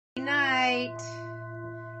Night.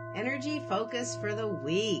 Energy focus for the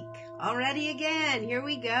week. Already again. Here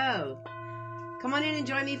we go. Come on in and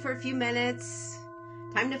join me for a few minutes.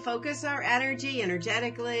 Time to focus our energy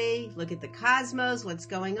energetically. Look at the cosmos, what's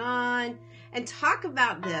going on, and talk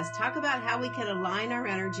about this. Talk about how we can align our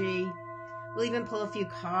energy. We'll even pull a few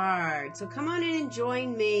cards. So come on in and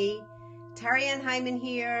join me. Terry Ann Hyman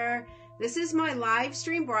here. This is my live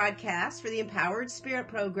stream broadcast for the Empowered Spirit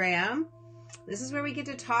Program. This is where we get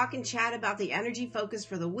to talk and chat about the energy focus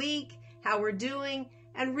for the week, how we're doing,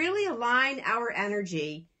 and really align our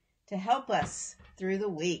energy to help us through the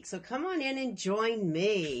week. So come on in and join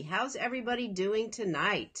me. How's everybody doing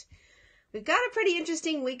tonight? We've got a pretty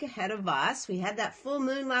interesting week ahead of us. We had that full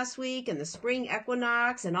moon last week and the spring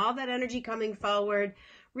equinox and all that energy coming forward.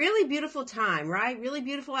 Really beautiful time, right? Really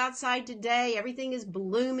beautiful outside today. Everything is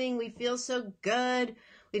blooming. We feel so good.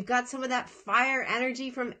 We've got some of that fire energy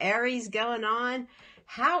from Aries going on.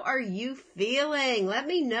 How are you feeling? Let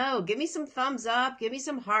me know. Give me some thumbs up. Give me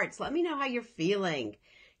some hearts. Let me know how you're feeling.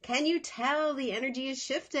 Can you tell the energy is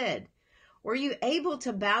shifted? Were you able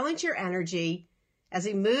to balance your energy as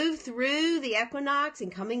we move through the equinox and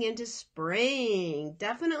coming into spring?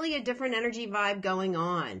 Definitely a different energy vibe going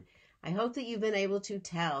on. I hope that you've been able to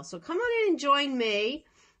tell. So come on in and join me.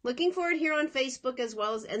 Looking forward here on Facebook as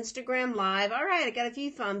well as Instagram Live. All right, I got a few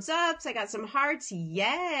thumbs ups. I got some hearts.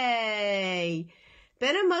 Yay!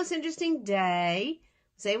 Been a most interesting day.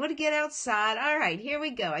 Was able to get outside. All right, here we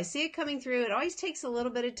go. I see it coming through. It always takes a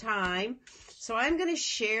little bit of time. So I'm going to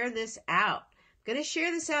share this out. I'm going to share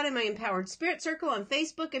this out in my Empowered Spirit Circle on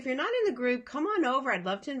Facebook. If you're not in the group, come on over. I'd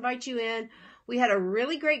love to invite you in. We had a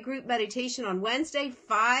really great group meditation on Wednesday.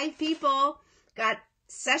 5 people got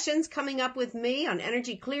sessions coming up with me on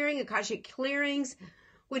energy clearing, Akashic clearings,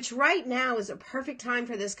 which right now is a perfect time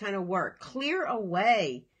for this kind of work. Clear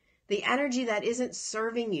away the energy that isn't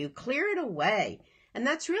serving you. Clear it away. And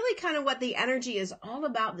that's really kind of what the energy is all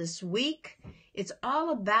about this week. It's all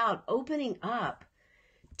about opening up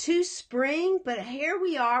to spring, but here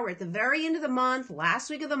we are. We're at the very end of the month, last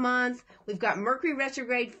week of the month. We've got Mercury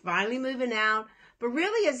retrograde finally moving out. But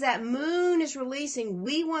really, as that moon is releasing,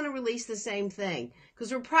 we want to release the same thing.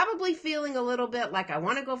 Because we're probably feeling a little bit like, I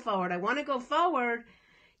want to go forward, I want to go forward.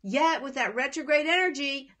 Yet, with that retrograde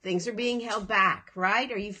energy, things are being held back,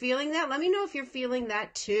 right? Are you feeling that? Let me know if you're feeling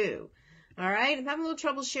that too. All right? I'm having a little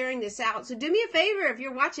trouble sharing this out. So do me a favor, if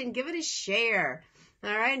you're watching, give it a share.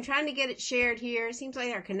 All right? I'm trying to get it shared here. It seems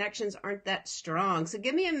like our connections aren't that strong. So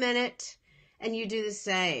give me a minute and you do the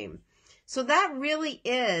same. So that really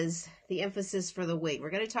is the emphasis for the week.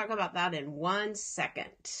 We're going to talk about that in 1 second.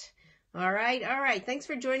 All right. All right. Thanks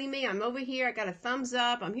for joining me. I'm over here. I got a thumbs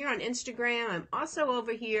up. I'm here on Instagram. I'm also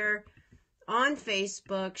over here on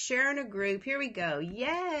Facebook, sharing a group. Here we go.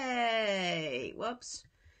 Yay. Whoops.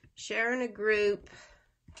 Sharing a group.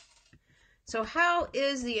 So how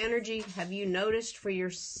is the energy? Have you noticed for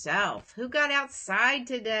yourself? Who got outside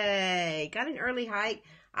today? Got an early hike?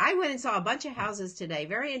 I went and saw a bunch of houses today.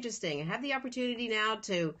 Very interesting. I have the opportunity now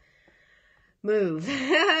to move.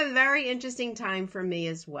 Very interesting time for me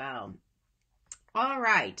as well. All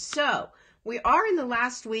right. So we are in the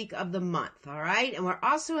last week of the month. All right. And we're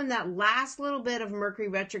also in that last little bit of Mercury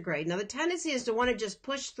retrograde. Now, the tendency is to want to just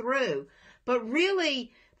push through. But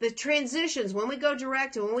really, the transitions, when we go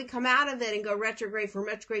direct and when we come out of it and go retrograde from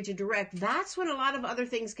retrograde to direct, that's when a lot of other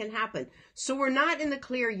things can happen. So we're not in the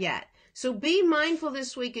clear yet. So be mindful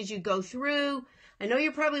this week as you go through. I know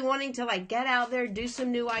you're probably wanting to get out there, do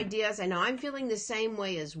some new ideas. I know I'm feeling the same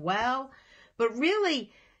way as well. But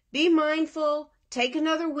really, be mindful. Take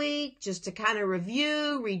another week just to kind of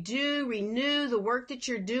review, redo, renew the work that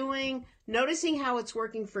you're doing, noticing how it's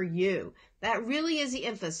working for you. That really is the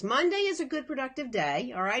emphasis. Monday is a good productive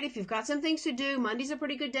day, all right? If you've got some things to do, Monday's a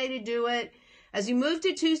pretty good day to do it. As you move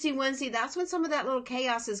to Tuesday, Wednesday, that's when some of that little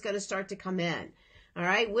chaos is going to start to come in. All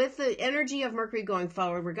right, with the energy of Mercury going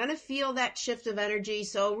forward, we're going to feel that shift of energy.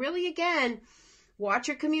 So really, again, watch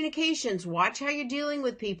your communications. Watch how you're dealing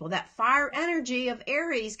with people. That fire energy of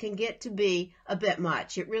Aries can get to be a bit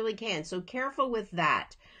much. It really can. So careful with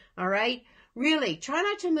that. All right, really, try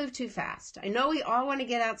not to move too fast. I know we all want to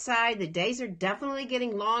get outside. The days are definitely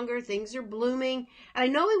getting longer. Things are blooming. And I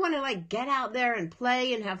know we want to get out there and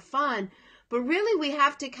play and have fun. But really, we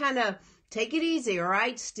have to kind of take it easy, all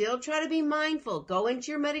right? Still try to be mindful. Go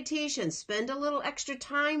into your meditation. Spend a little extra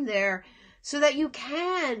time there so that you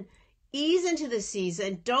can ease into the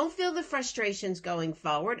season. Don't feel the frustrations going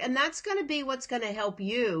forward. And that's going to be what's going to help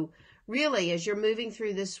you really as you're moving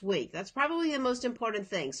through this week. That's probably the most important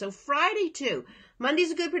thing. So Friday too,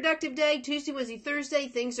 Monday's a good productive day. Tuesday, Wednesday, Thursday,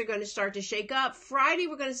 things are going to start to shake up. Friday,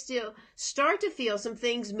 we're going to still start to feel some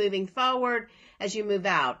things moving forward as you move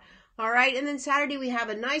out. All right, and then Saturday, we have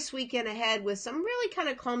a nice weekend ahead with some really kind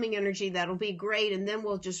of calming energy that'll be great, and then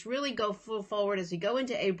we'll just really go full forward as we go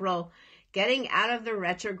into April, getting out of the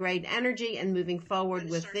retrograde energy and moving forward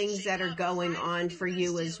with things that are going on for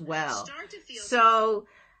you as well. So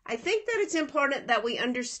I think that it's important that we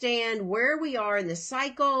understand where we are in the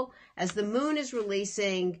cycle as the moon is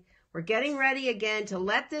releasing. We're getting ready again to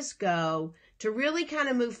let this go, to really kind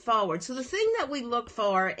of move forward. So the thing that we look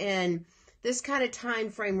for in this kind of time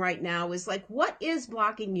frame right now is like, what is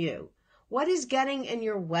blocking you? What is getting in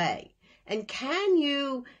your way? And can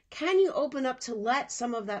you open up to let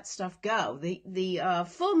some of that stuff go? The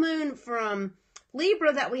full moon from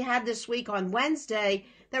Libra that we had this week on Wednesday,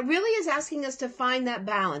 that really is asking us to find that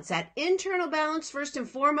balance, that internal balance first and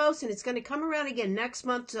foremost, and it's going to come around again next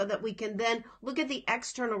month so that we can then look at the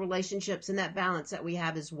external relationships and that balance that we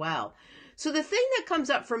have as well. So the thing that comes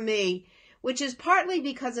up for me, which is partly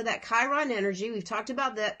because of that Chiron energy, we've talked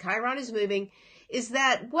about that, Chiron is moving, is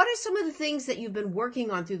that what are some of the things that you've been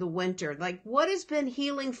working on through the winter? Like, what has been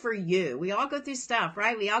healing for you? We all go through stuff,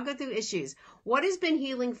 right? We all go through issues. What has been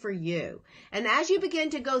healing for you? And as you begin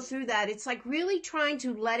to go through that, it's like really trying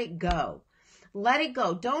to let it go. Let it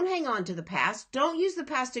go. Don't hang on to the past. Don't use the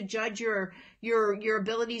past to judge your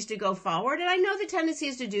abilities to go forward. And I know the tendency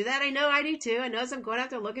is to do that. I know I do too. I know as I'm going out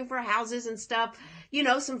there looking for houses and stuff,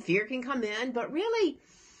 some fear can come in. But really,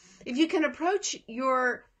 if you can approach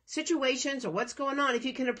your situations or what's going on, if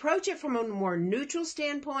you can approach it from a more neutral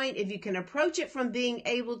standpoint, if you can approach it from being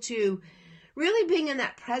able to really being in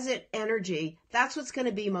that present energy, that's what's going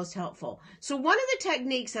to be most helpful. So one of the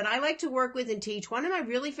techniques that I like to work with and teach, one of my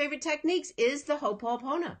really favorite techniques is the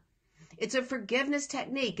Ho'oponopono. It's a forgiveness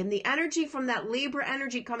technique, and the energy from that Libra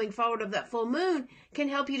energy coming forward of that full moon can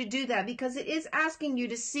help you to do that, because it is asking you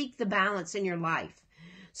to seek the balance in your life.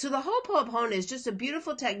 So the Ho'oponopono is just a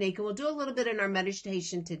beautiful technique, and we'll do a little bit in our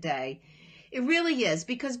meditation today. It really is,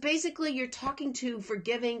 because basically you're talking to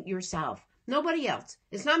forgiving yourself. Nobody else.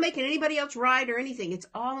 It's not making anybody else right or anything. It's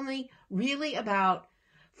only really about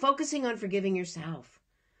focusing on forgiving yourself,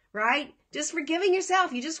 right? Just forgiving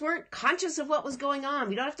yourself. You just weren't conscious of what was going on.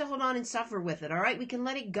 We don't have to hold on and suffer with it, all right? We can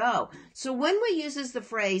let it go. So when we use the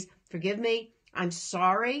phrase, forgive me, I'm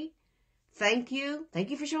sorry, thank you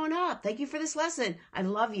for showing up, thank you for this lesson, I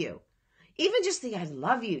love you. Even just the I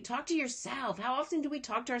love you. Talk to yourself. How often do we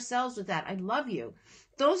talk to ourselves with that? I love you.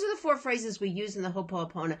 Those are the 4 phrases we use in the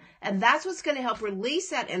Ho'oponopono, and that's what's going to help release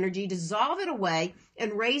that energy, dissolve it away,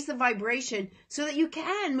 and raise the vibration so that you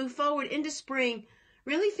can move forward into spring,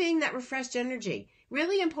 really feeling that refreshed energy.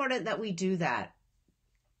 Really important that we do that.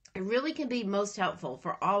 It really can be most helpful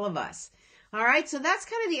for all of us. All right, so that's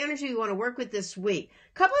kind of the energy we want to work with this week.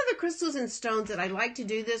 A couple of the crystals and stones that I like to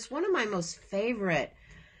do this, one of my most favorite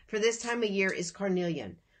for this time of year is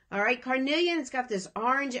carnelian. All right, carnelian, it's got this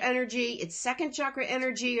orange energy. Its second chakra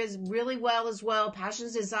energy is really well as well,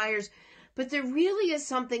 passions, desires. But there really is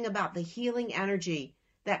something about the healing energy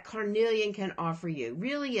that carnelian can offer you.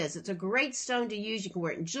 Really is. It's a great stone to use. You can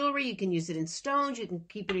wear it in jewelry. You can use it in stones. You can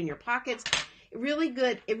keep it in your pockets. Really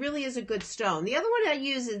good. It really is a good stone. The other one I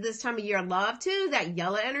use is this time of year I love too, that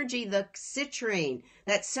yellow energy, the citrine,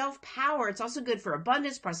 that self-power. It's also good for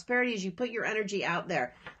abundance, prosperity as you put your energy out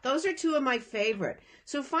there. Those are 2 of my favorite.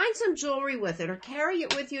 So find some jewelry with it, or carry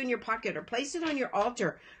it with you in your pocket, or place it on your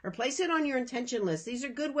altar, or place it on your intention list. These are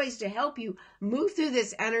good ways to help you move through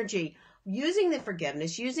this energy, using the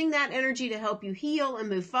forgiveness, using that energy to help you heal and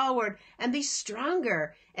move forward and be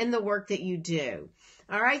stronger in the work that you do.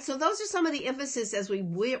 All right, so those are some of the emphasis as we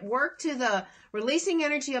work to the releasing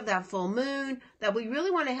energy of that full moon, that we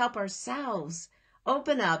really want to help ourselves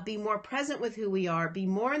open up, be more present with who we are, be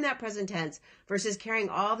more in that present tense versus carrying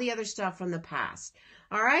all the other stuff from the past.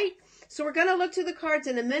 All right, so we're going to look to the cards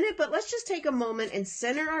in a minute, but let's just take a moment and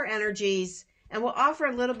center our energies, and we'll offer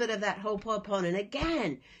a little bit of that Ho'oponopono. And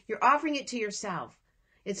again, you're offering it to yourself.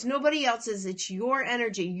 It's nobody else's. It's your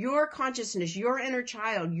energy, your consciousness, your inner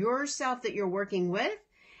child, yourself that you're working with.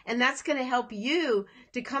 And that's going to help you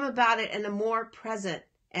to come about it in a more present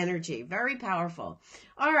energy. Very powerful.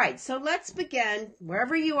 All right, so let's begin.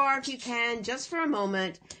 Wherever you are, if you can, just for a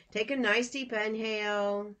moment, take a nice deep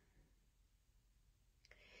inhale.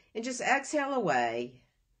 And just exhale away.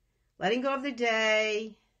 Letting go of the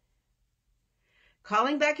day.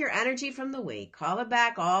 Calling back your energy from the week. Call it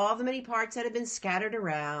back, all the many parts that have been scattered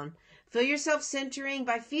around. Feel yourself centering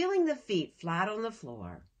by feeling the feet flat on the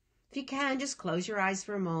floor. If you can, just close your eyes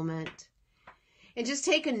for a moment. And just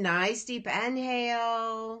take a nice deep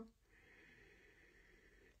inhale.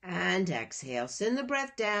 And exhale. Send the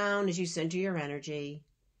breath down as you center your energy.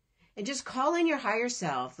 And just call in your higher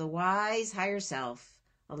self, the wise higher self.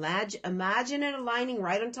 Imagine it aligning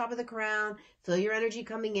right on top of the crown. Feel your energy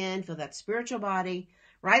coming in. Feel that spiritual body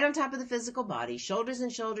right on top of the physical body. Shoulders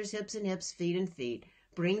and shoulders, hips and hips, feet and feet.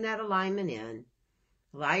 Bring that alignment in.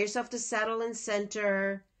 Allow yourself to settle and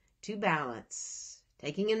center to balance.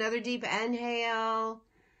 Taking another deep inhale.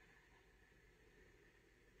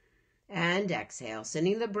 And exhale,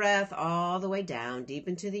 sending the breath all the way down, deep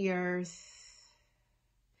into the earth.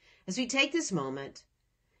 As we take this moment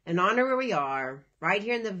and honor where we are, right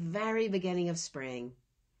here in the very beginning of spring,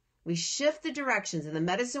 we shift the directions. In the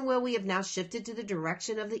medicine wheel, we have now shifted to the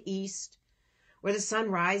direction of the east, where the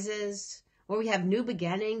sun rises, where we have new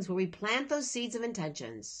beginnings, where we plant those seeds of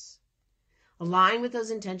intentions. Align with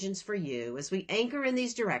those intentions for you as we anchor in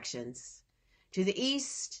these directions to the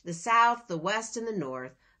east, the south, the west, and the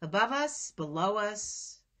north. Above us, below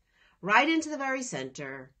us, right into the very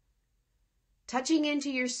center, touching into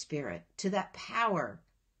your spirit, to that power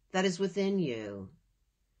that is within you.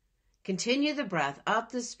 Continue the breath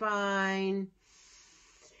up the spine,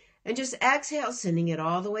 and just exhale, sending it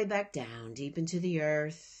all the way back down, deep into the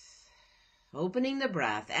earth. Opening the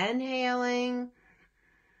breath, inhaling,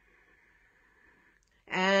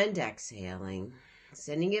 and exhaling,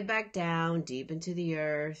 sending it back down, deep into the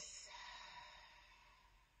earth.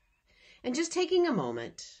 And just taking a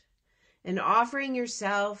moment and offering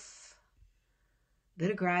yourself a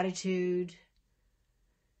bit of gratitude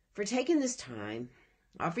for taking this time.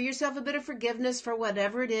 Offer yourself a bit of forgiveness for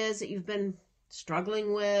whatever it is that you've been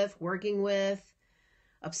struggling with, working with,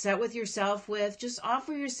 upset with yourself with. Just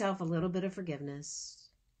offer yourself a little bit of forgiveness.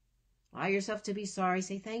 Allow yourself to be sorry.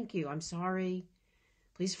 Say, thank you. I'm sorry.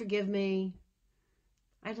 Please forgive me.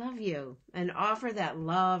 I love you. And offer that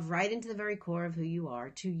love right into the very core of who you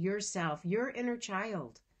are, to yourself, your inner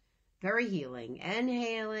child. Very healing.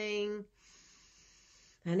 Inhaling.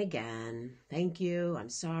 And again, thank you. I'm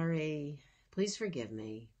sorry. Please forgive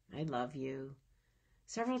me. I love you.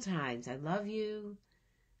 Several times. I love you.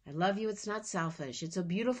 I love you. It's not selfish. It's a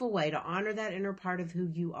beautiful way to honor that inner part of who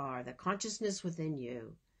you are, the consciousness within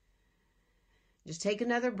you. Just take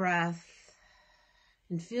another breath.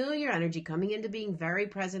 And feel your energy coming into being very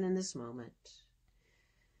present in this moment.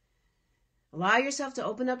 Allow yourself to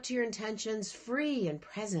open up to your intentions, free and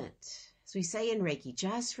present, as we say in Reiki,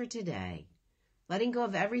 just for today. Letting go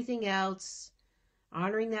of everything else,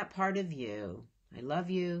 honoring that part of you. I love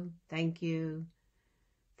you. Thank you.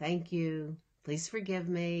 Thank you. Please forgive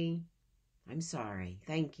me. I'm sorry.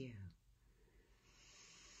 Thank you.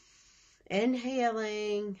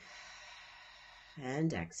 Inhaling.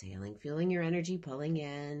 And exhaling, feeling your energy pulling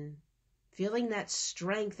in, feeling that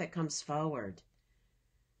strength that comes forward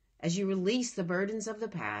as you release the burdens of the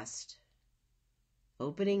past,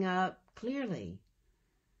 opening up clearly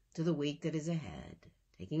to the week that is ahead.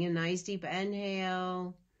 Taking a nice deep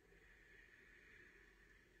inhale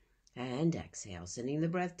and exhale, sending the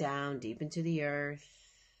breath down deep into the earth,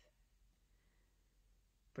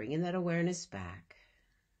 bringing that awareness back,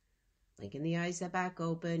 linking the eyes back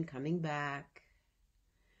open, coming back.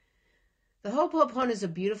 The Ho'oponopono is a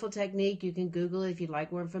beautiful technique. You can Google it if you'd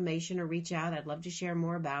like more information or reach out. I'd love to share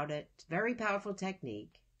more about it. It's a very powerful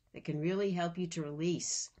technique that can really help you to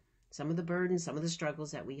release some of the burdens, some of the struggles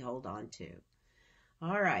that we hold on to.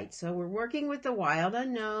 All right, so we're working with the Wild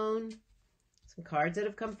Unknown. Some cards that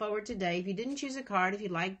have come forward today. If you didn't choose a card, if you'd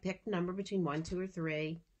like, pick a number between 1, 2, or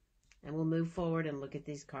 3. And we'll move forward and look at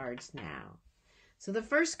these cards now. So the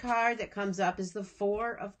first card that comes up is the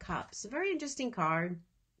Four of Cups. A very interesting card.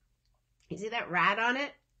 You see that rat on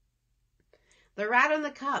it? The rat on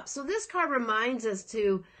the cup. So this card reminds us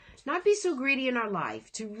to not be so greedy in our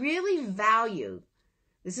life, to really value.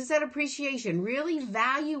 This is that appreciation. Really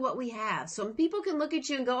value what we have. Some people can look at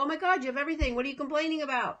you and go, oh my God, you have everything. What are you complaining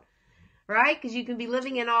about? Right? Because you can be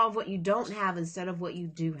living in awe of what you don't have instead of what you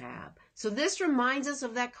do have. So this reminds us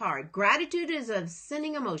of that card. Gratitude is a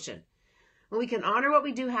ascending emotion. When we can honor what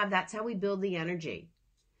we do have, that's how we build the energy.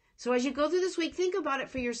 So as you go through this week, think about it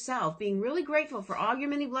for yourself, being really grateful for all your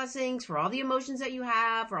many blessings, for all the emotions that you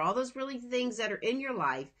have, for all those really things that are in your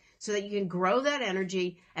life, so that you can grow that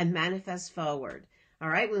energy and manifest forward. All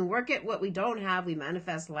right, when we work at what we don't have, we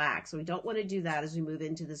manifest lack. So we don't want to do that as we move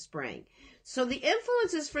into the spring. So the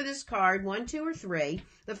influences for this card, 1, 2, or 3,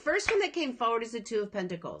 the first one that came forward is the Two of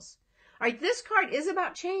Pentacles. All right, this card is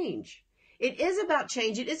about change. It is about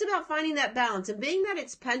change. It is about finding that balance. And being that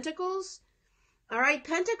it's Pentacles, all right,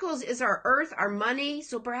 Pentacles is our earth, our money.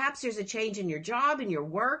 So perhaps there's a change in your job, in your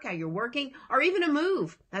work, how you're working, or even a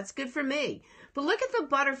move. That's good for me. But look at the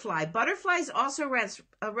butterfly. Butterflies also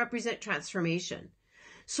represent transformation.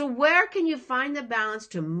 So where can you find the balance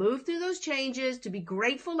to move through those changes, to be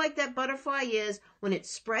grateful like that butterfly is when it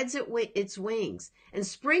spreads its wings? And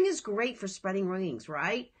spring is great for spreading wings,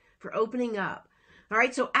 right? For opening up. All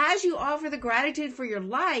right, so as you offer the gratitude for your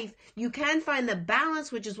life, you can find the balance,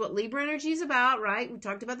 which is what Libra energy is about, right? We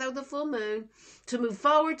talked about that with the full moon, to move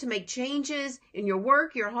forward, to make changes in your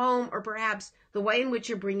work, your home, or perhaps the way in which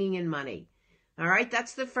you're bringing in money. All right,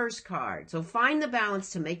 that's the first card. So find the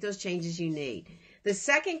balance to make those changes you need. The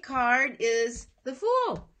second card is the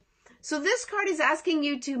Fool. So this card is asking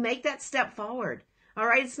you to make that step forward. All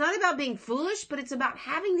right, it's not about being foolish, but it's about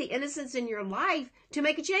having the innocence in your life to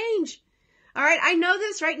make a change. All right, I know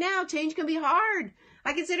this right now. Change can be hard.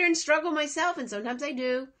 I can sit here and struggle myself, and sometimes I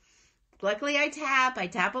do. Luckily, I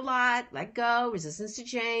tap a lot, let go, resistance to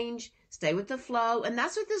change, stay with the flow, and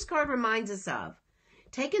that's what this card reminds us of.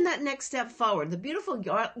 Taking that next step forward, the beautiful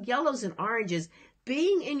yellows and oranges,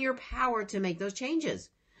 being in your power to make those changes.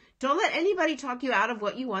 Don't let anybody talk you out of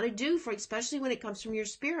what you want to do, especially when it comes from your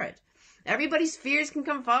spirit. Everybody's fears can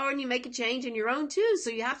come forward and you make a change in your own too, so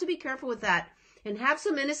you have to be careful with that. And have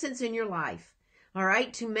some innocence in your life, all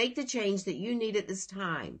right, to make the change that you need at this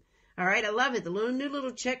time. All right, I love it. The new little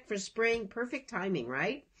chick for spring, perfect timing,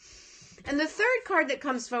 right? And the third card that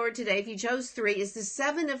comes forward today, if you chose 3, is the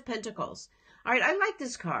 7 of Pentacles. All right, I like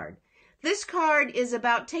this card. This card is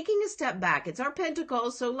about taking a step back. It's our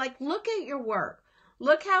Pentacles, so like look at your work.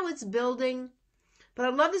 Look how it's building. But I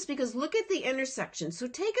love this because look at the intersection. So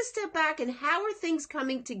take a step back and how are things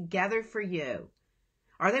coming together for you?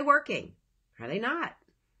 Are they working? Are they not?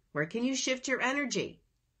 Where can you shift your energy?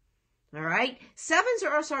 All right. 7s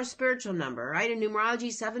are also our spiritual number, right? In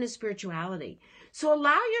numerology, 7 is spirituality. So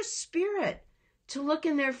allow your spirit to look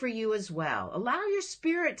in there for you as well. Allow your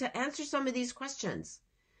spirit to answer some of these questions.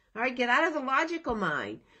 All right. Get out of the logical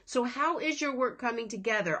mind. So how is your work coming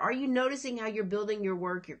together? Are you noticing how you're building your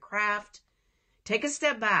work, your craft? Take a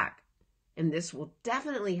step back. And this will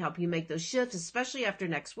definitely help you make those shifts, especially after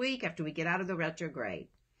next week, after we get out of the retrograde.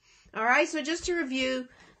 All right, so just to review,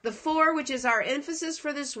 the 4, which is our emphasis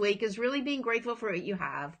for this week, is really being grateful for what you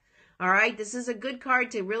have. All right, this is a good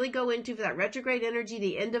card to really go into for that retrograde energy,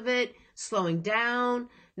 the end of it, slowing down,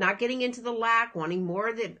 not getting into the lack, wanting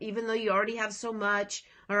more that even though you already have so much.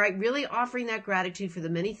 All right, really offering that gratitude for the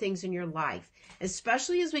many things in your life,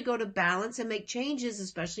 especially as we go to balance and make changes,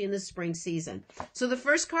 especially in the spring season. So the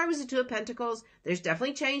first card was the 2 of Pentacles. There's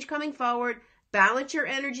definitely change coming forward. Balance your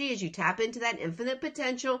energy as you tap into that infinite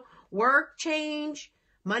potential. Work change,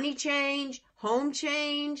 money change, home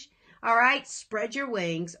change. All right, spread your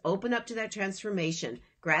wings, open up to that transformation.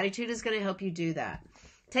 Gratitude is going to help you do that.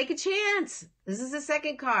 Take a chance. This is the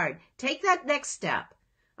second card. Take that next step.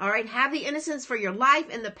 All right, have the innocence for your life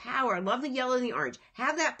and the power. I love the yellow and the orange.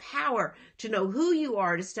 Have that power to know who you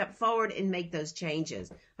are, to step forward and make those changes.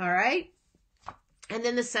 All right? And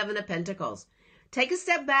then the 7 of Pentacles. Take a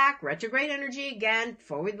step back, retrograde energy again,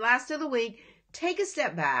 forward last of the week. Take a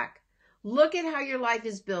step back. Look at how your life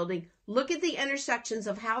is building. Look at the intersections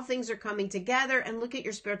of how things are coming together, and look at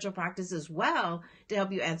your spiritual practice as well to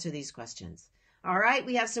help you answer these questions. All right,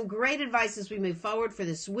 we have some great advice as we move forward for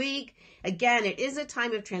this week. Again, it is a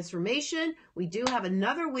time of transformation. We do have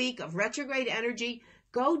another week of retrograde energy.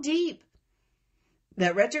 Go deep.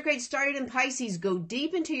 That retrograde started in Pisces. Go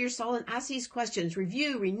deep into your soul and ask these questions.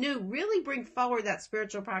 Review, renew, really bring forward that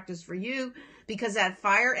spiritual practice for you, because that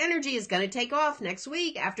fire energy is going to take off next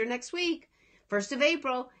week, after next week. 1st of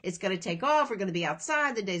April, it's going to take off. We're going to be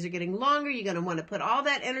outside. The days are getting longer. You're going to want to put all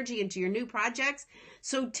that energy into your new projects.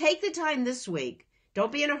 So take the time this week.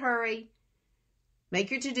 Don't be in a hurry. Make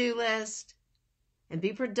your to-do list and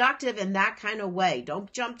be productive in that kind of way.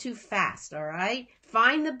 Don't jump too fast, all right?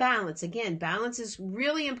 Find the balance. Again, balance is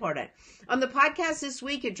really important. On the podcast this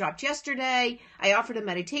week, it dropped yesterday. I offered a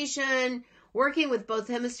meditation, working with both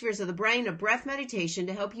hemispheres of the brain, a breath meditation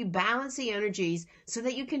to help you balance the energies so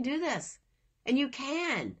that you can do this. And you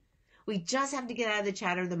can. We just have to get out of the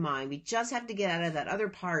chatter of the mind. We just have to get out of that other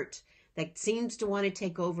part that seems to want to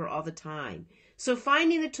take over all the time. So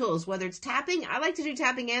finding the tools, whether it's tapping, I like to do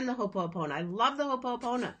tapping and the Ho'oponopono. I love the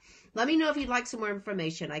Ho'oponopono. Let me know if you'd like some more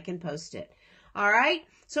information. I can post it. All right.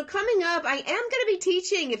 So coming up, I am going to be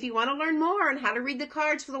teaching, if you want to learn more on how to read the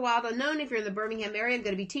cards for the Wild Unknown, if you're in the Birmingham area, I'm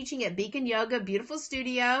going to be teaching at Beacon Yoga, beautiful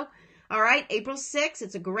studio. All right. April 6th.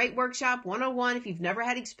 It's a great workshop, 101. If you've never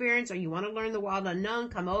had experience or you want to learn the Wild Unknown,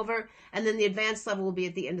 come over. And then the advanced level will be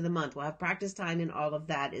at the end of the month. We'll have practice time and all of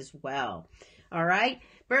that as well. All right.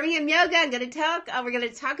 Birmingham Yoga, we're going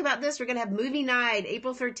to talk about this. We're going to have movie night,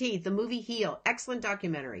 April 13th, the movie Heal. Excellent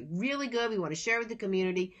documentary. Really good. We want to share with the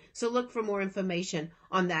community. So look for more information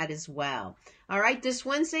on that as well. All right. This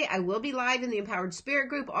Wednesday, I will be live in the Empowered Spirit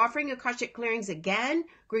Group offering Akashic Clearings again,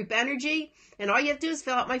 group energy. And all you have to do is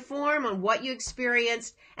fill out my form on what you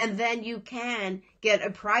experienced. And then you can get a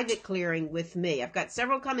private clearing with me. I've got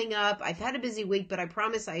several coming up. I've had a busy week, but I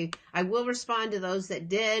promise I will respond to those that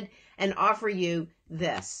did and offer you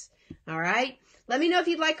this. All right. Let me know if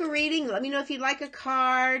you'd like a reading. Let me know if you'd like a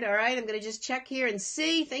card. All right. I'm going to just check here and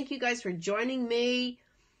see. Thank you guys for joining me.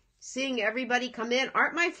 Seeing everybody come in.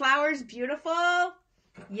 Aren't my flowers beautiful?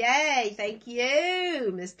 Yay. Thank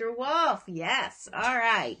you, Mr. Wolf. Yes. All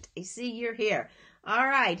right. I see you're here. All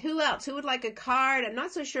right. Who else? Who would like a card? I'm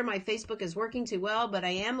not so sure my Facebook is working too well, but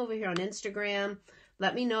I am over here on Instagram.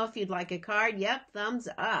 Let me know if you'd like a card. Yep. Thumbs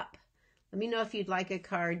up. Let me know if you'd like a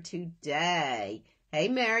card today. Hey,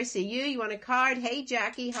 Mary, see you. You want a card? Hey,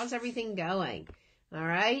 Jackie, how's everything going? All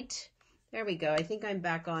right. There we go. I think I'm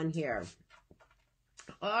back on here.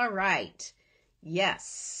 All right.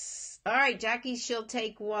 Yes. All right, Jackie, she'll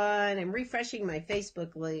take one. I'm refreshing my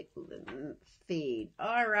Facebook feed.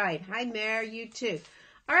 All right. Hi, Mary, you too.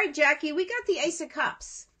 All right, Jackie, we got the Ace of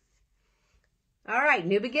Cups. All right,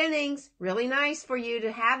 new beginnings. Really nice for you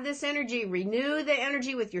to have this energy. Renew the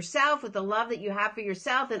energy with yourself, with the love that you have for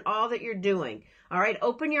yourself and all that you're doing. All right,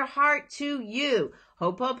 open your heart to you.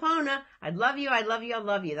 Ho'oponopono. I love you, I love you, I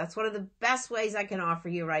love you. That's one of the best ways I can offer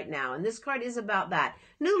you right now. And this card is about that.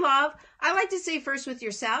 New love. I like to say first with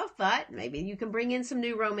yourself, but maybe you can bring in some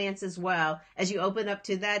new romance as well as you open up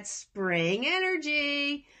to that spring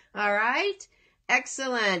energy. All right.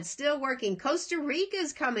 Excellent. Still working. Costa Rica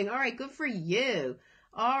is coming. All right. Good for you.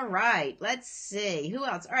 All right. Let's see. Who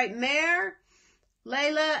else? All right. Mare,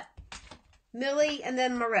 Layla, Millie, and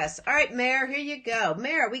then Maris. All right, Mare, here you go.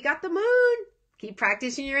 Mare, we got the moon. Keep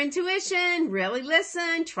practicing your intuition. Really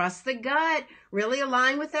listen. Trust the gut. Really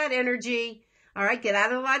align with that energy. All right. Get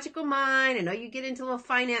out of the logical mind. I know you get into a little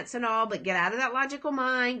finance and all, but get out of that logical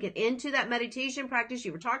mind. Get into that meditation practice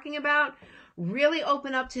you were talking about. Really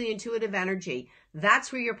open up to the intuitive energy.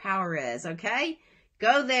 That's where your power is, okay?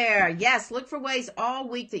 Go there. Yes, look for ways all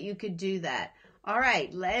week that you could do that. All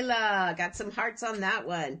right, Layla, got some hearts on that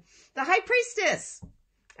one. The High Priestess.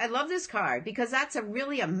 I love this card because that's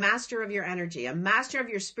really a master of your energy, a master of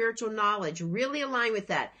your spiritual knowledge. Really align with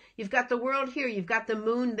that. You've got the world here. You've got the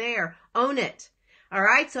moon there. Own it. All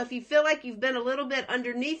right, so if you feel like you've been a little bit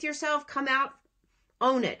underneath yourself, come out.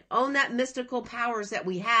 Own it. Own that mystical powers that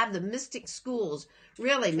we have, the mystic schools.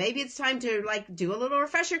 Really, maybe it's time to do a little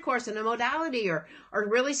refresher course in a modality or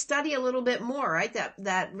really study a little bit more, right?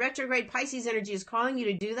 That retrograde Pisces energy is calling you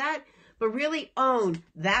to do that, but really own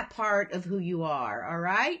that part of who you are, all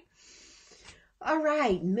right? All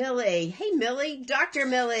right, Millie. Hey, Millie. Dr.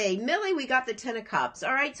 Millie. Millie, we got the Ten of Cups.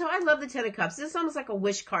 All right, so I love the Ten of Cups. This is almost like a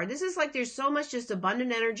wish card. This is like there's so much just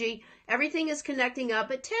abundant energy. Everything is connecting up,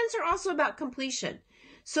 but tens are also about completion.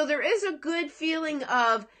 So there is a good feeling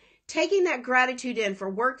of taking that gratitude in for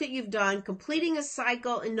work that you've done, completing a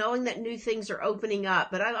cycle, and knowing that new things are opening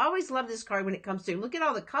up. But I always love this card when it comes to, look at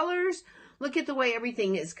all the colors, look at the way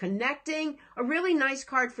everything is connecting. A really nice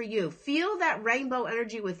card for you. Feel that rainbow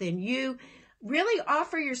energy within you. Really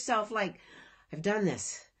offer yourself like, I've done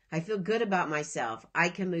this. I feel good about myself. I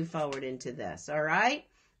can move forward into this. All right?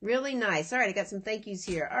 Really nice. All right, I got some thank yous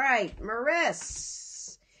here. All right,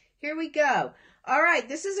 Maris. Here we go. All right,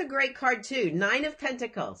 this is a great card too. 9 of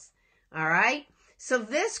Pentacles. All right. So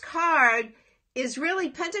this card is really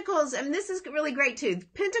Pentacles, and this is really great too.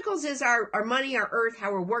 Pentacles is our money, our earth,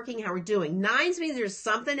 how we're working, how we're doing. 9s means there's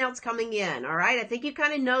something else coming in. All right. I think you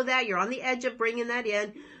kind of know that. You're on the edge of bringing that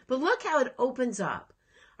in. But look how it opens up.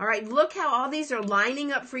 All right. Look how all these are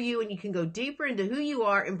lining up for you, and you can go deeper into who you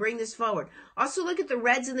are and bring this forward. Also look at the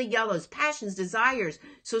reds and the yellows, passions, desires.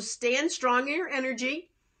 So stand strong in your energy.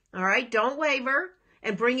 All right, don't waver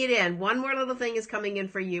and bring it in. One more little thing is coming in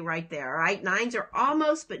for you right there. All right, 9s are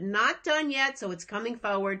almost but not done yet, so it's coming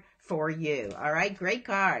forward for you. All right, great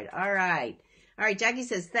card. All right. All right, Jackie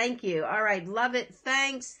says, thank you. All right, love it.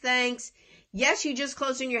 Thanks, thanks. Yes, you just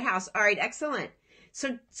closed in your house. All right, excellent.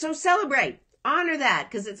 So celebrate. Honor that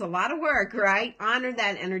because it's a lot of work, right? Honor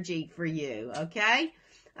that energy for you, okay?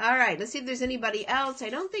 All right, let's see if there's anybody else. I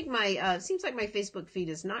don't think seems like my Facebook feed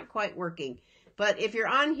is not quite working. But if you're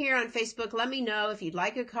on here on Facebook, let me know if you'd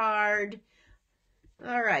like a card.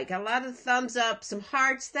 All right, got a lot of thumbs up, some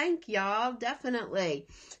hearts. Thank y'all, definitely.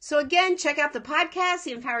 So again, check out the podcast,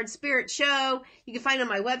 The Empowered Spirit Show. You can find it on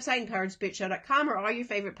my website, empoweredspiritshow.com, or all your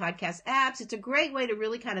favorite podcast apps. It's a great way to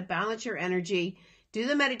really kind of balance your energy, Do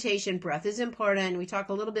the meditation. Breath is important. We talk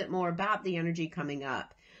a little bit more about the energy coming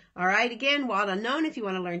up. All right. Again, Wild Unknown, if you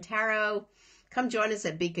want to learn tarot, come join us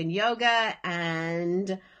at Beacon Yoga,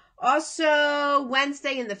 and also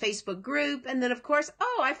Wednesday in the Facebook group. And then, of course,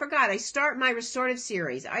 I forgot, I start my restorative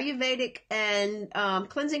series, Ayurvedic and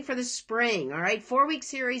cleansing for the spring. All right. 4-week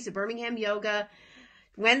series of Birmingham Yoga.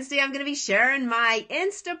 Wednesday, I'm going to be sharing my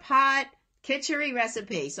Instapot Khichdi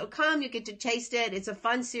recipe. So come, you get to taste it. It's a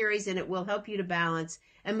fun series, and it will help you to balance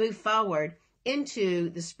and move forward into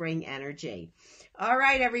the spring energy. All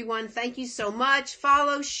right, everyone. Thank you so much.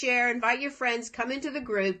 Follow, share, invite your friends. Come into the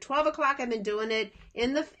group. 12 o'clock, I've been doing it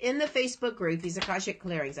in the Facebook group, these Akashic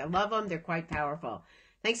Clearings. I love them. They're quite powerful.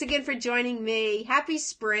 Thanks again for joining me. Happy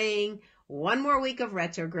spring. One more week of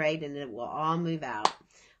retrograde, and it will all move out.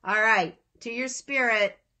 All right. To your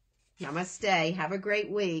spirit, namaste. Have a great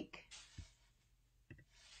week.